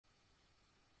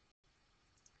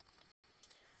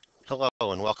Hello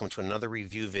and welcome to another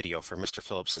review video for Mr.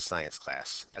 Phillips' science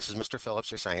class. This is Mr.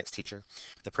 Phillips, your science teacher.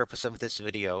 The purpose of this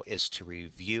video is to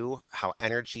review how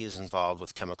energy is involved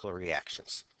with chemical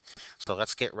reactions. So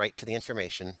let's get right to the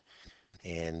information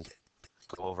and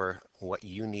go over what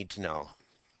you need to know.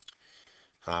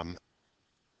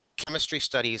 Chemistry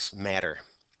studies matter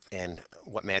and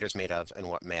what matter is made of and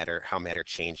how matter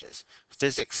changes.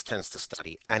 Physics tends to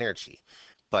study energy,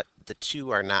 but the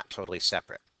two are not totally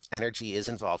separate. Energy is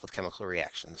involved with chemical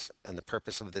reactions, and the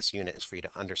purpose of this unit is for you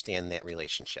to understand that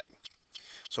relationship.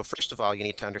 So first of all, you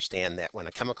need to understand that when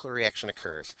a chemical reaction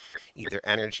occurs, either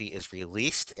energy is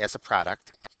released as a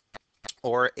product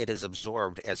or it is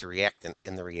absorbed as a reactant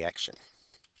in the reaction.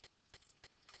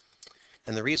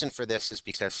 And the reason for this is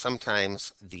because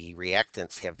sometimes the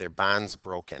reactants have their bonds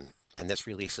broken, and this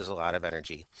releases a lot of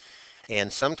energy.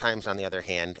 And sometimes, on the other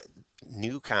hand,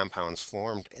 new compounds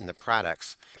formed in the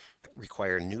products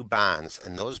require new bonds,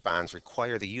 and those bonds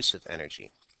require the use of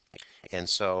energy. And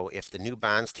so if the new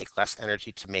bonds take less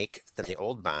energy to make than the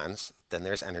old bonds, then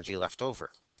there's energy left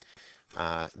over.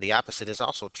 The opposite is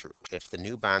also true. If the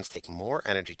new bonds take more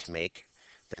energy to make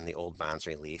than the old bonds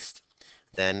released,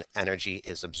 then energy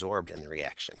is absorbed in the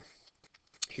reaction.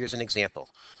 Here's an example.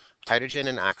 Hydrogen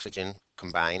and oxygen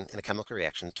combine in a chemical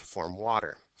reaction to form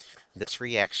water. This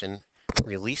reaction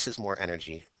releases more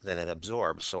energy than it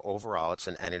absorbs, so overall it's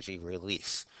an energy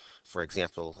release. For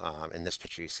example, in this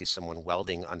picture you see someone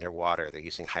welding underwater. They're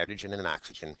using hydrogen and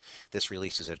oxygen. This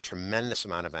releases a tremendous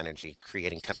amount of energy,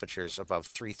 creating temperatures above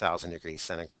 3,000 degrees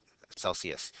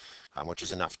Celsius, which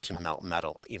is enough to melt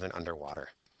metal even underwater.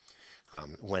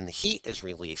 When heat is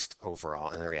released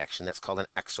overall in a reaction, that's called an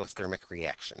exothermic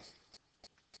reaction.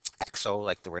 Exo,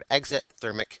 like the word exit,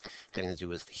 thermic, having to do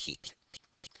with heat.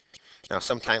 Now,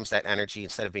 sometimes that energy,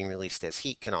 instead of being released as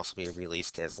heat, can also be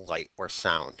released as light or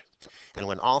sound. And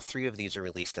when all three of these are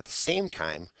released at the same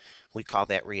time, we call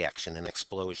that reaction an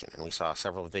explosion. And we saw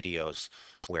several videos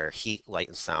where heat, light,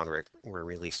 and sound were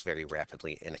released very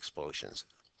rapidly in explosions.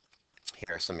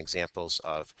 Here are some examples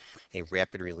of a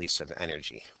rapid release of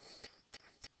energy.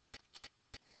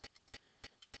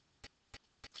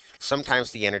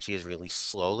 Sometimes the energy is released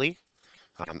slowly,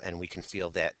 and we can feel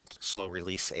that slow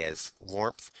release as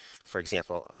warmth. For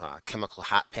example, chemical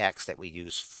hot packs that we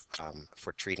use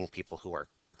for treating people who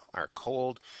are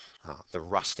cold. The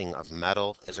rusting of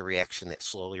metal is a reaction that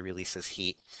slowly releases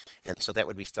heat, and so that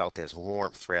would be felt as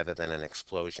warmth rather than an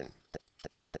explosion.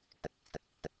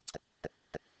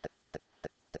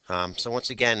 So once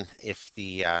again, if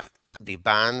the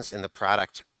bonds in the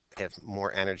product have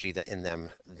more energy in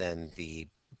them than the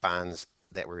bonds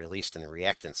that were released in the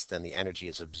reactants, then the energy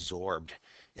is absorbed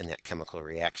in that chemical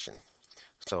reaction.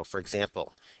 So for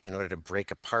example, in order to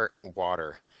break apart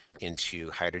water into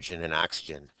hydrogen and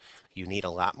oxygen, you need a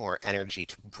lot more energy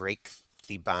to break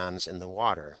the bonds in the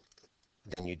water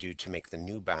than you do to make the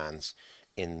new bonds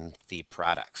in the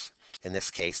products. In this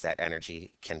case, that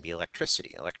energy can be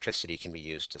electricity. Electricity can be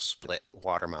used to split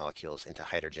water molecules into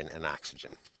hydrogen and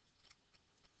oxygen.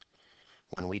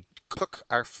 When we cook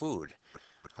our food,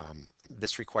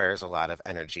 this requires a lot of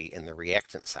energy in the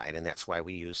reactant side, and that's why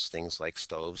we use things like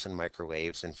stoves and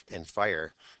microwaves and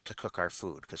fire to cook our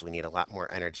food, because we need a lot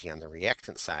more energy on the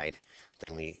reactant side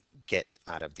than we get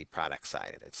out of the product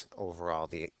side. It's overall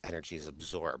the energy is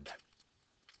absorbed.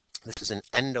 This is an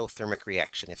endothermic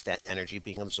reaction if that energy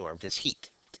being absorbed is heat.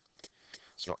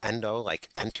 So endo, like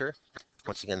enter,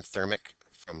 once again thermic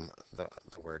from the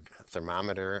word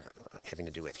thermometer, having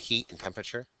to do with heat and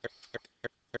temperature.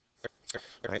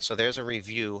 All right, so there's a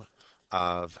review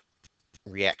of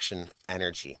reaction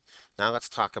energy. Now let's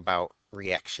talk about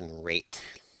reaction rate.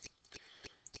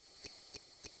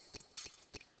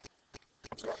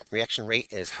 Reaction rate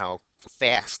is how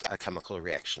fast a chemical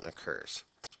reaction occurs.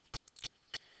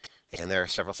 And there are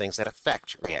several things that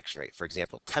affect reaction rate. For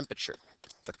example, temperature.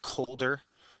 The colder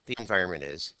the environment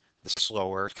is, the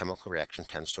slower chemical reaction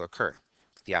tends to occur.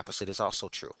 The opposite is also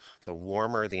true. The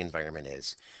warmer the environment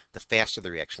is, the faster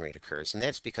the reaction rate occurs. And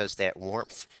that's because that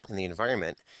warmth in the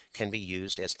environment can be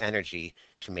used as energy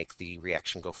to make the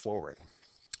reaction go forward.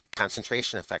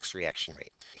 Concentration affects reaction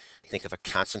rate. Think of a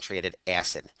concentrated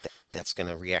acid that's going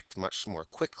to react much more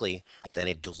quickly than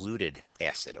a diluted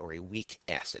acid or a weak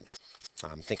acid.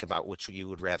 Think about which you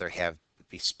would rather have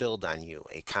be spilled on you,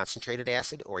 a concentrated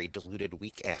acid or a diluted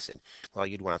weak acid. Well,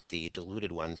 you'd want the diluted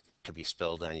one to be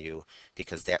spilled on you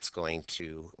because that's going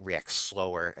to react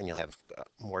slower and you'll have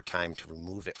more time to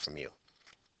remove it from you.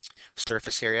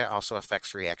 Surface area also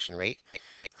affects reaction rate.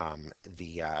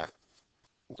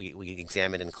 We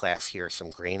examined in class here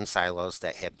some grain silos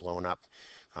that had blown up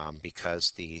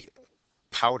because the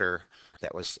powder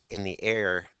that was in the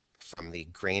air from the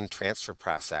grain transfer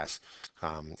process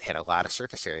had a lot of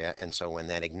surface area, and so when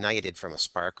that ignited from a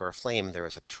spark or a flame, there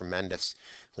was a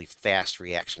tremendously fast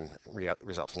reaction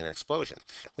resulting in an explosion.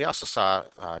 We also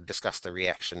discussed the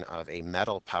reaction of a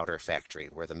metal powder factory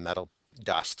where the metal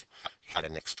dust had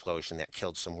an explosion that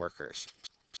killed some workers.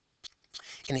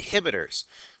 Inhibitors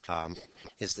um,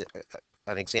 is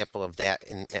an example of that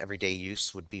in everyday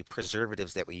use would be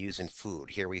preservatives that we use in food.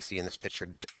 Here we see in this picture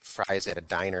fries at a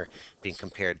diner being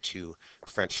compared to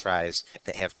French fries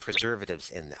that have preservatives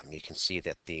in them. You can see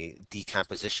that the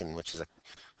decomposition, which is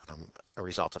a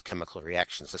result of chemical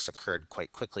reactions, this occurred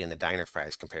quite quickly in the diner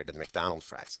fries compared to the McDonald's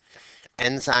fries.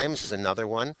 Enzymes is another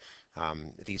one.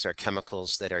 These are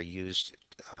chemicals that are used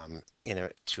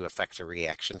to affect a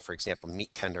reaction. For example,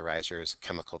 meat tenderizer is a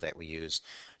chemical that we use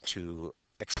to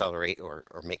accelerate or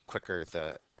make quicker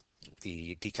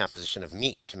the decomposition of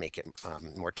meat to make it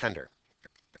more tender.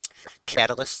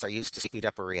 Catalysts are used to speed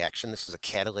up a reaction. This is a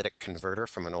catalytic converter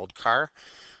from an old car,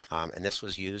 and this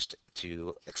was used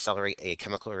to accelerate a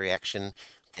chemical reaction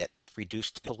that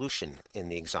reduced pollution in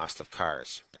the exhaust of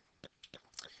cars.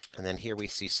 And then here we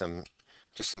see just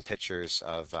some pictures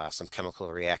of some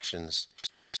chemical reactions.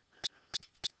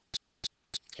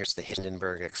 Here's the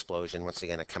Hindenburg explosion, once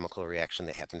again a chemical reaction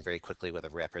that happened very quickly with a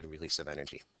rapid release of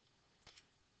energy.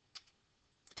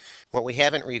 What we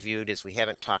haven't reviewed is we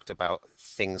haven't talked about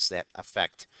things that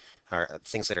affect or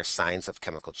things that are signs of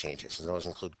chemical changes. And those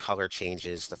include color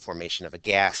changes, the formation of a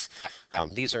gas.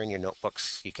 These are in your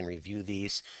notebooks. You can review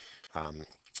these. And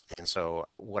so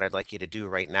what I'd like you to do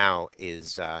right now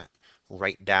is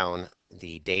write down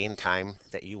the day and time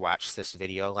that you watched this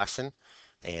video lesson.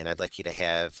 And I'd like you to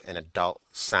have an adult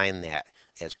sign that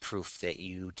as proof that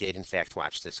you did in fact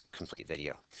watch this complete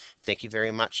video. Thank you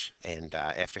very much. And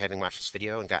after having watched this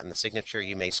video and gotten the signature,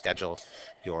 you may schedule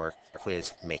your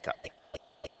quiz makeup.